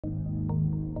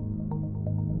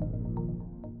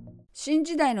新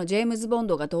時代のジェームズ・ボン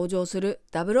ドが登場する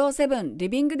007リ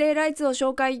ビング・デイライツを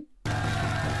紹介。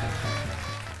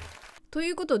と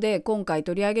いうことで今回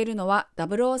取り上げるのは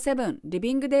007リ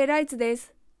ビング・デイライツで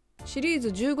す。シリーズ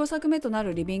15作目とな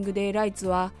るリビング・デイライツ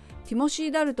はティモシ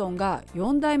ー・ダルトンが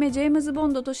4代目ジェームズ・ボ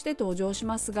ンドとして登場し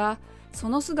ますが、そ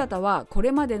の姿はこ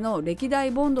れまでの歴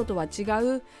代ボンドとは違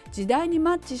う時代に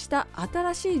マッチした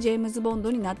新しいジェームズ・ボン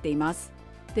ドになっています。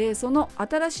で、その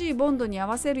新しいボンドに合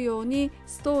わせるように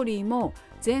ストーリーも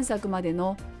前作まで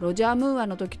のロジャー・ムーア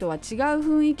の時とは違う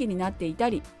雰囲気になっていた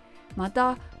り、ま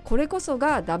たこれこそ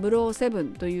が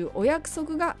007というお約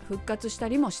束が復活した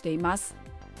りもしています。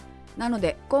なの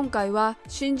で今回は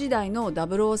新時代の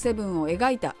007を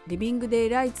描いたリビング・デイ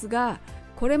ライツが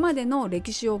これまでの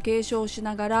歴史を継承し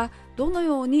ながらどの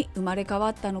ように生まれ変わ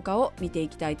ったのかを見てい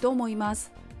きたいと思いま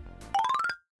す。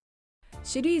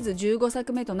シリーズ15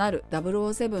作目となる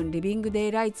007リビング・デ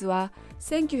イライツは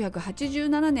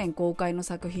1987年公開の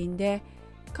作品で、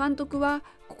監督は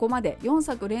ここまで4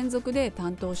作連続で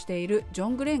担当しているジョ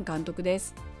ン・グレン監督で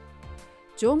す。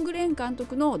ジョン・グレン監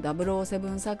督の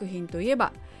007作品といえ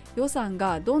ば予算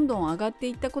がどんどん上がって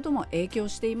いったことも影響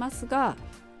していますが、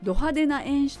ド派手な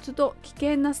演出と危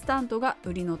険なスタントが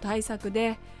売りの大作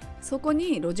で、そこ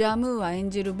にロジャー・ムーア演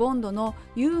じるボンドの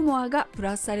ユーモアがプ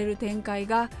ラスされる展開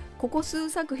がここ数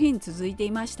作品続いて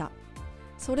いました。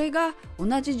それが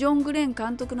同じジョン・グレン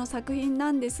監督の作品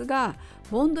なんですが、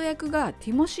ボンド役が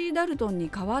ティモシー・ダルトン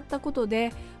に変わったこと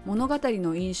で物語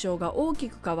の印象が大き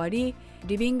く変わり、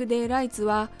リビング・デイライツ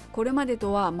はこれまで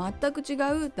とは全く違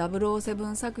う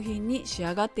007作品に仕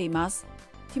上がっています。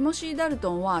ティモシー・ダル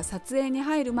トンは撮影に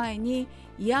入る前に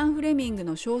イアン・フレミング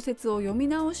の小説を読み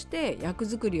直して役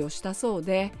作りをしたそう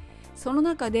で、その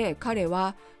中で彼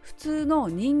は普通の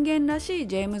人間らしい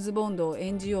ジェームズ・ボンドを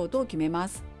演じようと決めま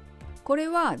す。これ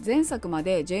は前作ま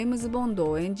でジェームズ・ボンド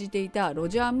を演じていたロ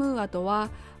ジャー・ムーアとは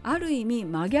ある意味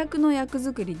真逆の役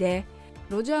作りで、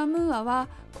ロジャー・ムーアは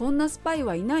こんなスパイ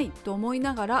はいないと思い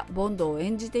ながらボンドを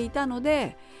演じていたの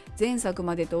で、前作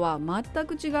までとは全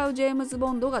く違うジェームズ・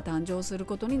ボンドが誕生する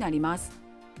ことになります。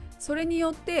それによ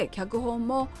って脚本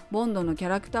もボンドのキャ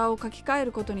ラクターを書き換え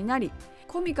ることになり、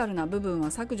コミカルな部分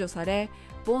は削除され、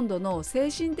ボンドの精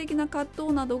神的な葛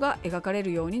藤などが描かれ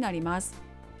るようになります。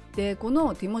で、こ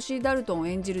のティモシー・ダルトン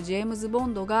演じるジェームズ・ボ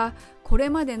ンドがこれ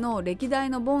までの歴代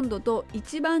のボンドと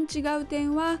一番違う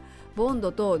点はボン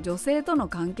ドと女性との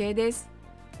関係です。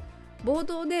冒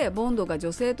頭でボンドが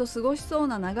女性と過ごしそう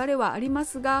な流れはありま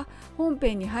すが、本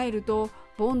編に入ると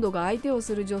ボンドが相手を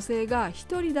する女性が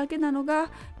一人だけなのが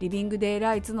リビング・デイ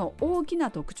ライツの大き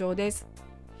な特徴です。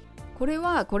これ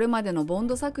はこれまでのボン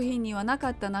ド作品にはなか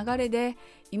った流れで、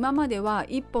今までは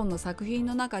1本の作品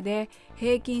の中で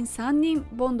平均3人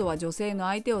ボンドは女性の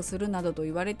相手をするなどと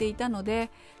言われていたの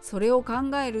で、それを考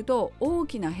えると大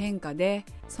きな変化で、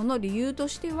その理由と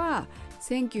しては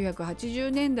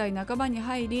1980年代半ばに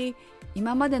入り、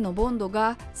今までのボンド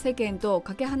が世間と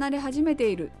かけ離れ始めて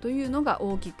いるというのが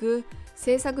大きく、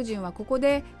制作陣はここ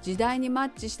で時代にマッ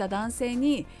チした男性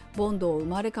にボンドを生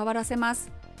まれ変わらせま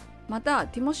す。また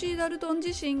ティモシー・ダルトン自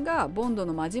身がボンド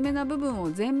の真面目な部分を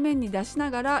前面に出し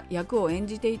ながら役を演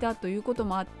じていたということ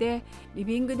もあって、リ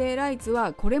ビング・デイライツ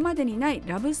はこれまでにない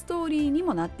ラブストーリーに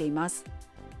もなっています。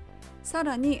さ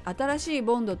らに新しい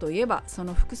ボンドといえばそ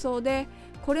の服装で、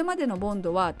これまでのボン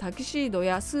ドはタキシード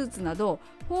やスーツなど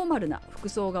フォーマルな服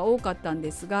装が多かったん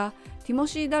ですが、ティモ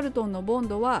シー・ダルトンのボン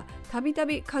ドはたびた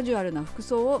びカジュアルな服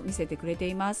装を見せてくれて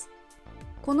います。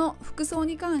この服装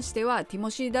に関してはティ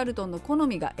モシー・ダルトンの好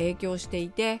みが影響してい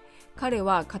て、彼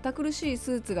は堅苦しい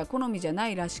スーツが好みじゃな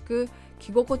いらしく、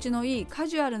着心地のいいカ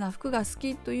ジュアルな服が好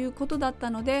きということだった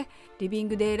ので、リビン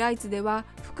グ・デイライツでは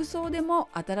服装でも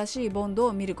新しいボンド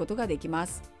を見ることができま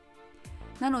す。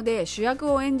なので主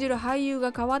役を演じる俳優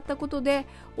が変わったことで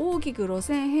大きく路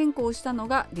線変更したの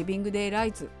がリビング・デイラ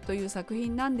イツという作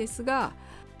品なんですが、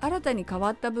新たに変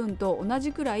わった分と同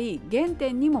じくらい原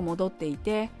点にも戻ってい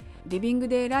て、リビング・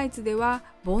デイライツでは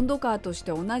ボンドカーとし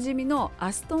ておなじみの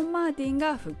アストン・マーティン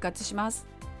が復活します。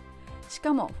し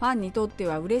かもファンにとって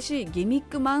は嬉しいギミッ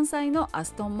ク満載のア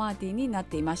ストン・マーティンになっ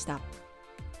ていました。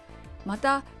ま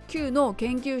た Q の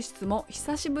研究室も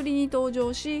久しぶりに登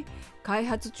場し、開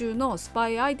発中のスパ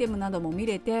イアイテムなども見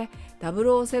れて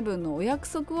007のお約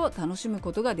束を楽しむ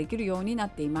ことができるようになっ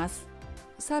ています。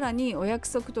さらにお約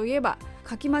束といえば、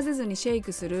かき混ぜずにシェイ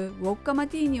クするウォッカマ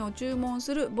ティーニを注文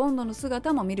するボンドの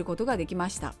姿も見ることができま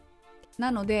した。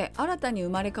なので新たに生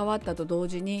まれ変わったと同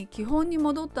時に基本に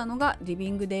戻ったのがリビ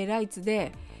ング・デイライツ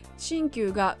で、新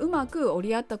旧がうまく折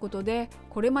り合ったことで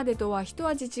これまでとは一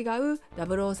味違う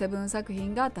007作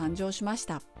品が誕生しまし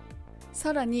た。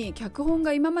さらに脚本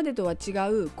が今までとは違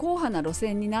う硬派な路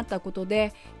線になったこと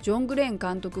で、ジョン・グレン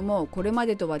監督もこれま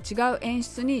でとは違う演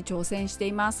出に挑戦して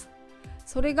います。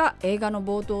それが映画の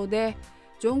冒頭で、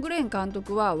ジョン・グレン監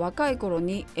督は若い頃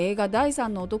に映画第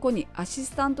三の男にアシ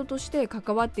スタントとして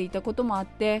関わっていたこともあっ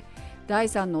て、第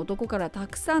三の男からた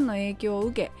くさんの影響を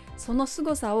受け、その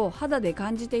凄さを肌で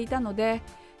感じていたので、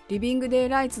リビング・デイ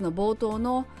ライツの冒頭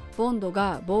のボンド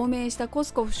が亡命したコ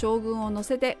スコフ将軍を乗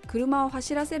せて車を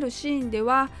走らせるシーンで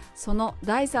は、その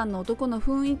第三の男の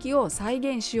雰囲気を再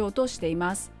現しようとしてい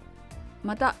ます。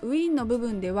またウィーンの部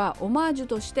分ではオマージュ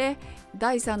として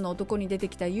第三の男に出て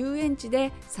きた遊園地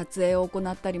で撮影を行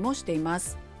ったりもしていま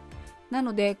す。な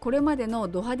のでこれまでの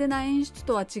ド派手な演出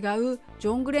とは違うジ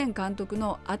ョン・グレン監督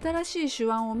の新しい手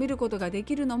腕を見ることがで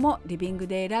きるのもリビング・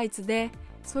デイ・ライツで、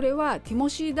それはティモ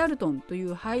シー・ダルトンとい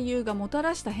う俳優がもた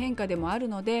らした変化でもある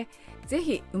ので、ぜ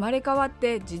ひ生まれ変わっ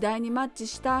て時代にマッチ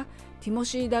したティモ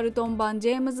シー・ダルトン版ジ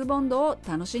ェームズ・ボンドを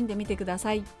楽しんでみてくだ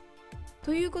さい。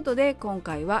ということで今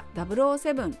回は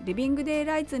007リビング・デイ・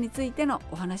ライツについての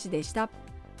お話でした。